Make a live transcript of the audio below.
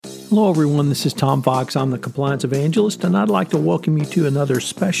Hello everyone, this is Tom Fox. I'm the Compliance Evangelist, and I'd like to welcome you to another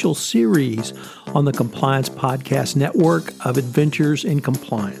special series on the Compliance Podcast Network of Adventures in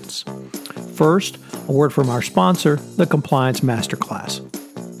Compliance. First, a word from our sponsor, the Compliance Masterclass.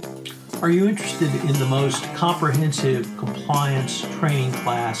 Are you interested in the most comprehensive compliance training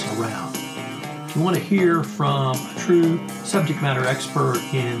class around? You want to hear from a true subject matter expert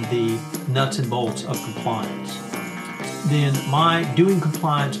in the nuts and bolts of compliance? Then my Doing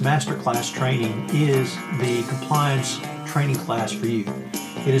Compliance Masterclass training is the compliance training class for you.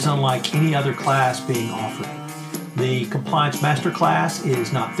 It is unlike any other class being offered. The Compliance Masterclass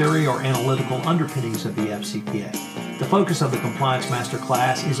is not theory or analytical underpinnings of the FCPA. The focus of the Compliance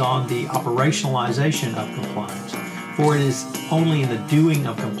Masterclass is on the operationalization of compliance, for it is only in the doing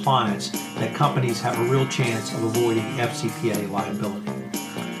of compliance that companies have a real chance of avoiding FCPA liability.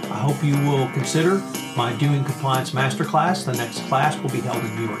 I hope you will consider my Doing Compliance Masterclass. The next class will be held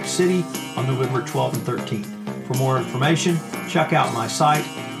in New York City on November 12th and 13th. For more information, check out my site,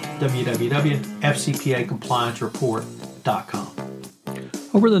 www.fcpacompliancereport.com.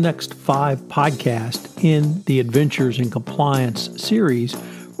 Over the next 5 podcasts in the Adventures in Compliance series,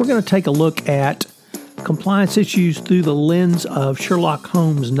 we're going to take a look at compliance issues through the lens of Sherlock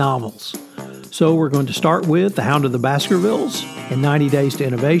Holmes novels. So we're going to start with The Hound of the Baskervilles and 90 Days to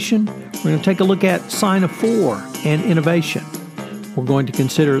Innovation. We're going to take a look at Sign of 4 and innovation. We're going to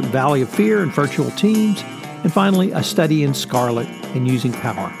consider the Valley of Fear and virtual teams. And finally, a study in Scarlet and using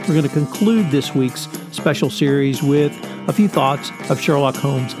power. We're going to conclude this week's special series with a few thoughts of Sherlock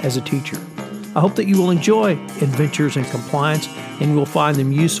Holmes as a teacher. I hope that you will enjoy Adventures in Compliance and you will find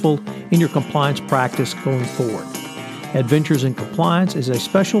them useful in your compliance practice going forward. Adventures in Compliance is a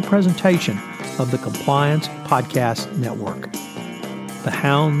special presentation of the Compliance Podcast Network. The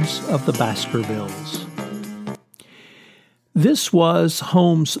Hounds of the Baskervilles. This was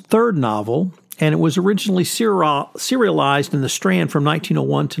Holmes' third novel, and it was originally serialized in the Strand from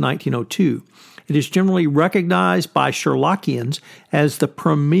 1901 to 1902. It is generally recognized by Sherlockians as the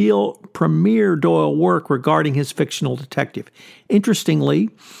premier Doyle work regarding his fictional detective.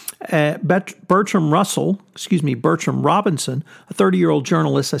 Interestingly, Bertram Robinson, a 30-year-old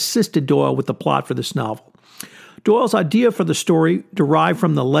journalist, assisted Doyle with the plot for this novel. Doyle's idea for the story derived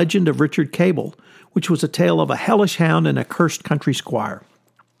from the legend of Richard Cable, which was a tale of a hellish hound and a cursed country squire.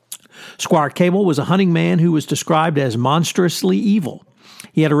 Squire Cable was a hunting man who was described as monstrously evil.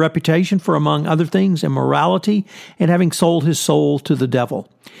 He had a reputation for, among other things, immorality and having sold his soul to the devil.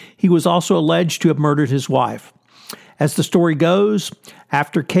 He was also alleged to have murdered his wife. As the story goes,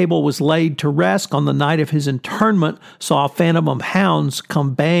 after Cable was laid to rest on the night of his interment, saw a phantom of hounds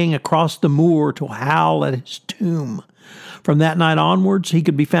come baying across the moor to howl at his tomb. From that night onwards, he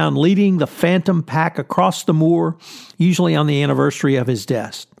could be found leading the phantom pack across the moor, usually on the anniversary of his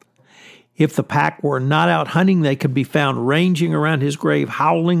death. If the pack were not out hunting, they could be found ranging around his grave,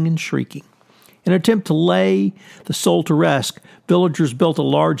 howling and shrieking. In an attempt to lay the soul to rest, villagers built a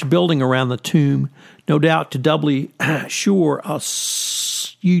large building around the tomb, no doubt to doubly sure a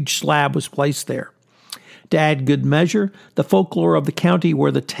huge slab was placed there. To add good measure, the folklore of the county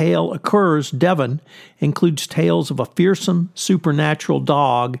where the tale occurs, Devon, includes tales of a fearsome supernatural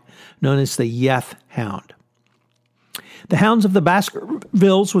dog known as the Yeth Hound. The Hounds of the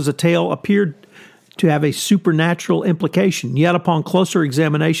Baskervilles was a tale appeared to have a supernatural implication, yet upon closer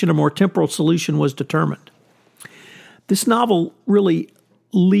examination, a more temporal solution was determined. This novel really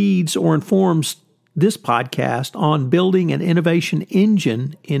leads or informs this podcast on building an innovation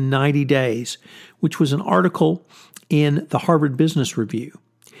engine in 90 days, which was an article in the Harvard Business Review.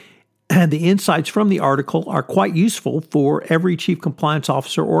 And the insights from the article are quite useful for every chief compliance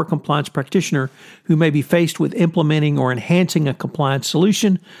officer or compliance practitioner who may be faced with implementing or enhancing a compliance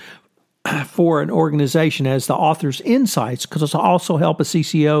solution for an organization, as the author's insights could also help a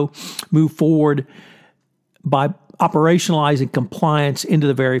CCO move forward by operationalizing compliance into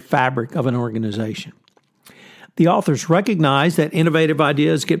the very fabric of an organization. The authors recognize that innovative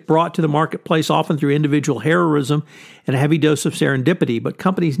ideas get brought to the marketplace often through individual heroism and a heavy dose of serendipity, but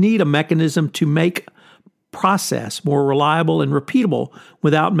companies need a mechanism to make process more reliable and repeatable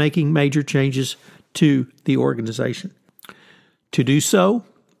without making major changes to the organization. To do so,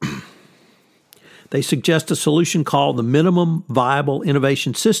 they suggest a solution called the Minimum Viable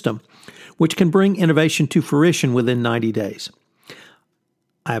Innovation System, which can bring innovation to fruition within 90 days.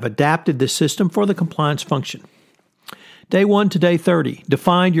 I have adapted this system for the compliance function. Day 1 to day 30,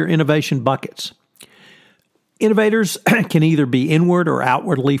 define your innovation buckets. Innovators can either be inward or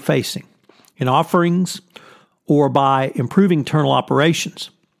outwardly facing, in offerings or by improving internal operations.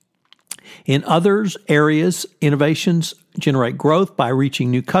 In others areas, innovations generate growth by reaching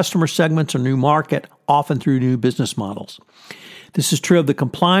new customer segments or new market, often through new business models. This is true of the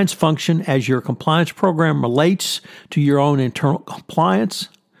compliance function as your compliance program relates to your own internal clients,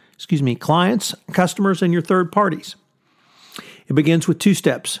 customers, and your third parties. It begins with 2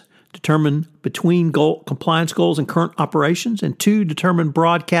 steps. Determine between compliance goals and current operations, and 2, determine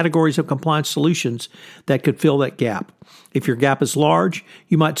broad categories of compliance solutions that could fill that gap. If your gap is large,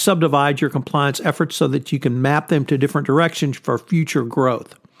 you might subdivide your compliance efforts so that you can map them to different directions for future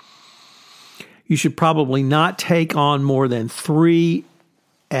growth. You should probably not take on more than 3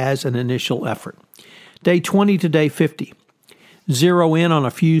 as an initial effort. Day 20 to day 50. Zero in on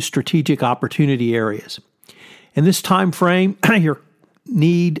a few strategic opportunity areas. In this time frame, you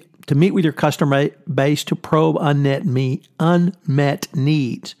need to meet with your customer base to probe unmet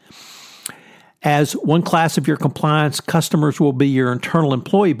needs. As one class of your compliance customers will be your internal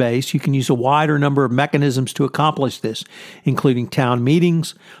employee base, you can use a wider number of mechanisms to accomplish this, including town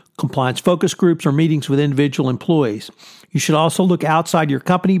meetings, compliance focus groups, or meetings with individual employees. You should also look outside your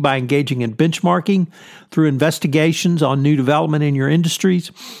company by engaging in benchmarking through investigations on new development in your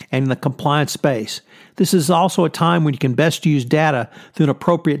industries and in the compliance space. This is also a time when you can best use data through an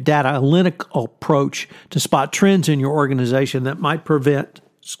appropriate data analytical approach to spot trends in your organization that might present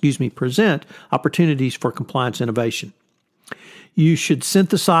opportunities for compliance innovation. You should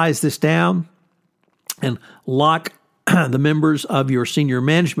synthesize this down and lock the members of your senior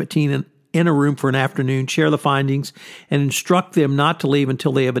management team in a room for an afternoon, share the findings, and instruct them not to leave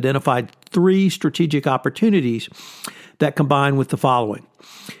until they have identified 3 strategic opportunities that combine with the following: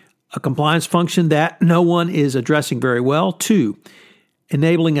 a compliance function that no one is addressing very well; 2,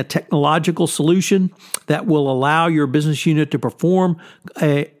 enabling a technological solution that will allow your business unit to perform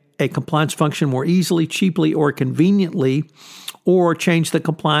a compliance function more easily, cheaply, or conveniently, or change the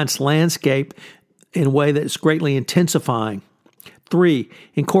compliance landscape in a way that is greatly intensifying. 3,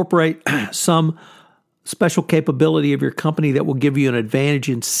 incorporate some special capability of your company that will give you an advantage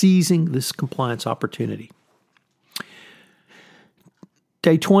in seizing this compliance opportunity.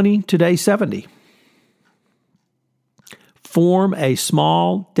 Day 20 to day 70. Form a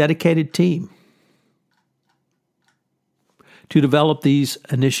small, dedicated team to develop these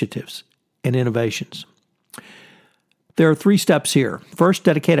initiatives and innovations. There are 3 steps here. First,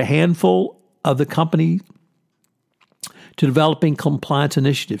 dedicate a handful of the company to developing compliance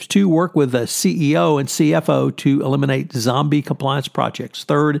initiatives. 2, work with the CEO and CFO to eliminate zombie compliance projects.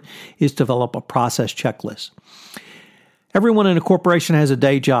 3rd is develop a process checklist. Everyone in a corporation has a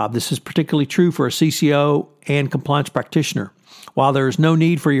day job. This is particularly true for a CCO and compliance practitioner. While there is no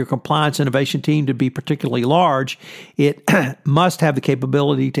need for your compliance innovation team to be particularly large, it must have the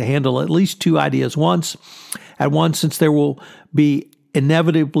capability to handle at least 2 ideas at once, since there will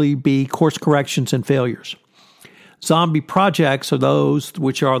inevitably be course corrections and failures. Zombie projects are those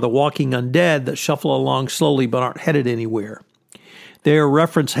which are the walking undead that shuffle along slowly but aren't headed anywhere. Their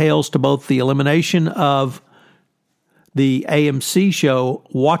reference hails to both the elimination of the AMC show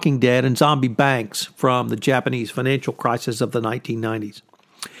Walking Dead and zombie banks from the Japanese financial crisis of the 1990s.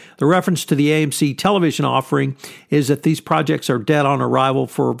 The reference to the AMC television offering is that these projects are dead on arrival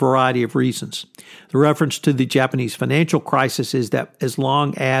for a variety of reasons. The reference to the Japanese financial crisis is that as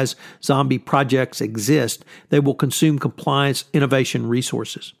long as zombie projects exist, they will consume compliance innovation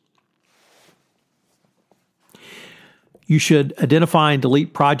resources. You should identify and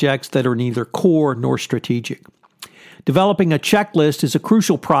delete projects that are neither core nor strategic. Developing a checklist is a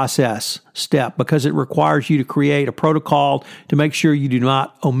crucial process step because it requires you to create a protocol to make sure you do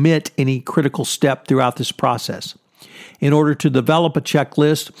not omit any critical step throughout this process. In order to develop a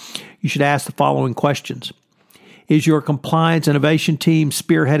checklist, you should ask the following questions. Is your compliance innovation team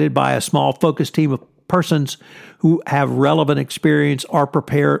spearheaded by a small focused team of persons who have relevant experience, are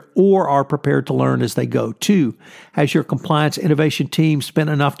prepared to learn as they go? 2, has your compliance innovation team spent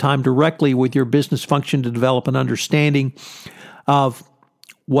enough time directly with your business function to develop an understanding of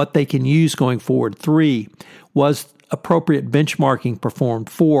what they can use going forward? 3, was appropriate benchmarking performed?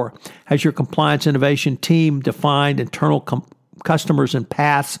 4, has your compliance innovation team defined internal customers and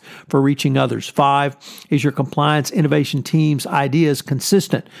paths for reaching others? 5, is your compliance innovation team's ideas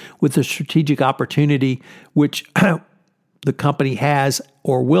consistent with the strategic opportunity which the company has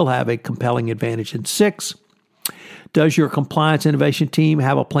or will have a compelling advantage? And 6, does your compliance innovation team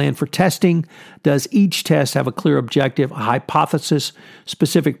have a plan for testing? Does each test have a clear objective, a hypothesis,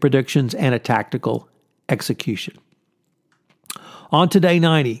 specific predictions, and a tactical execution? On to day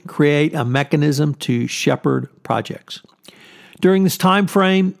 90, create a mechanism to shepherd projects. During this time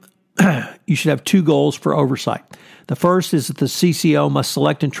frame, you should have two goals for oversight. The first is that the CCO must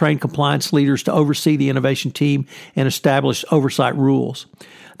select and train compliance leaders to oversee the innovation team and establish oversight rules.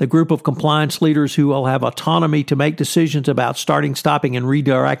 The group of compliance leaders who will have autonomy to make decisions about starting, stopping, and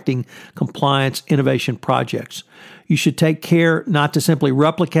redirecting compliance innovation projects. You should take care not to simply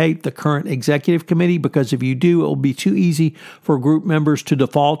replicate the current executive committee, because if you do, it will be too easy for group members to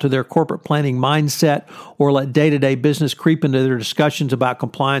default to their corporate planning mindset or let day-to-day business creep into their discussions about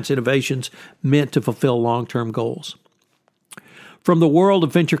compliance innovations meant to fulfill long-term goals. From the world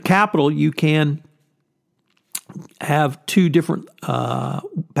of venture capital, you can have two different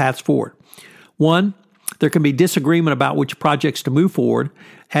paths forward. One, there can be disagreement about which projects to move forward,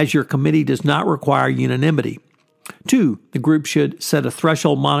 as your committee does not require unanimity. Two, the group should set a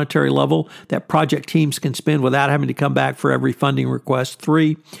threshold monetary level that project teams can spend without having to come back for every funding request.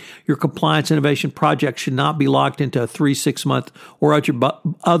 Three, your compliance innovation project should not be locked into a 3, 6 month or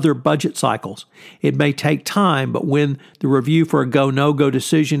other budget cycles. It may take time, but when the review for a go, no-go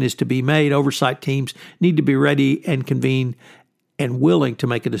decision is to be made, oversight teams need to be ready and convened and willing to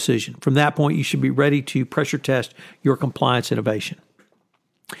make a decision. From that point, you should be ready to pressure test your compliance innovation.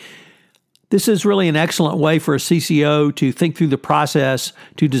 This is really an excellent way for a CCO to think through the process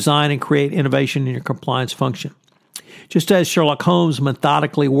to design and create innovation in your compliance function. Just as Sherlock Holmes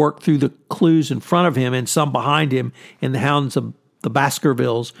methodically worked through the clues in front of him and some behind him in The Hounds of the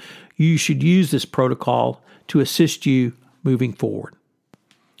Baskervilles, you should use this protocol to assist you moving forward.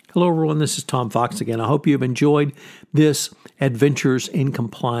 Hello, everyone. This is Tom Fox again. I hope you have enjoyed this Adventures in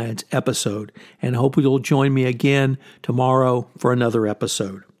Compliance episode, and I hope you'll join me again tomorrow for another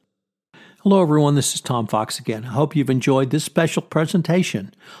episode. Hello, everyone. This is Tom Fox again. I hope you've enjoyed this special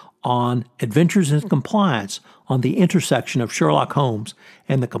presentation on Adventures in Compliance on the intersection of Sherlock Holmes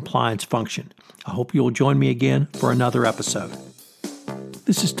and the compliance function. I hope you'll join me again for another episode.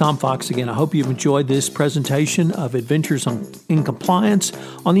 This is Tom Fox again. I hope you've enjoyed this presentation of Adventures in Compliance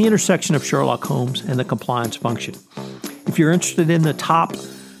on the intersection of Sherlock Holmes and the compliance function. If you're interested in the top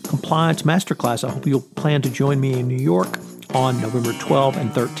compliance masterclass, I hope you'll plan to join me in New York on November 12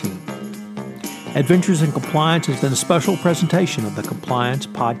 and 13. Adventures in Compliance has been a special presentation of the Compliance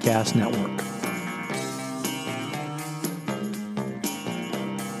Podcast Network.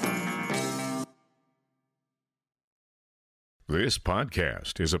 This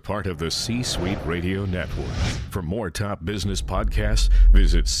podcast is a part of the C-Suite Radio Network. For more top business podcasts,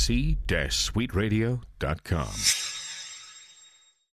 visit c-suiteradio.com.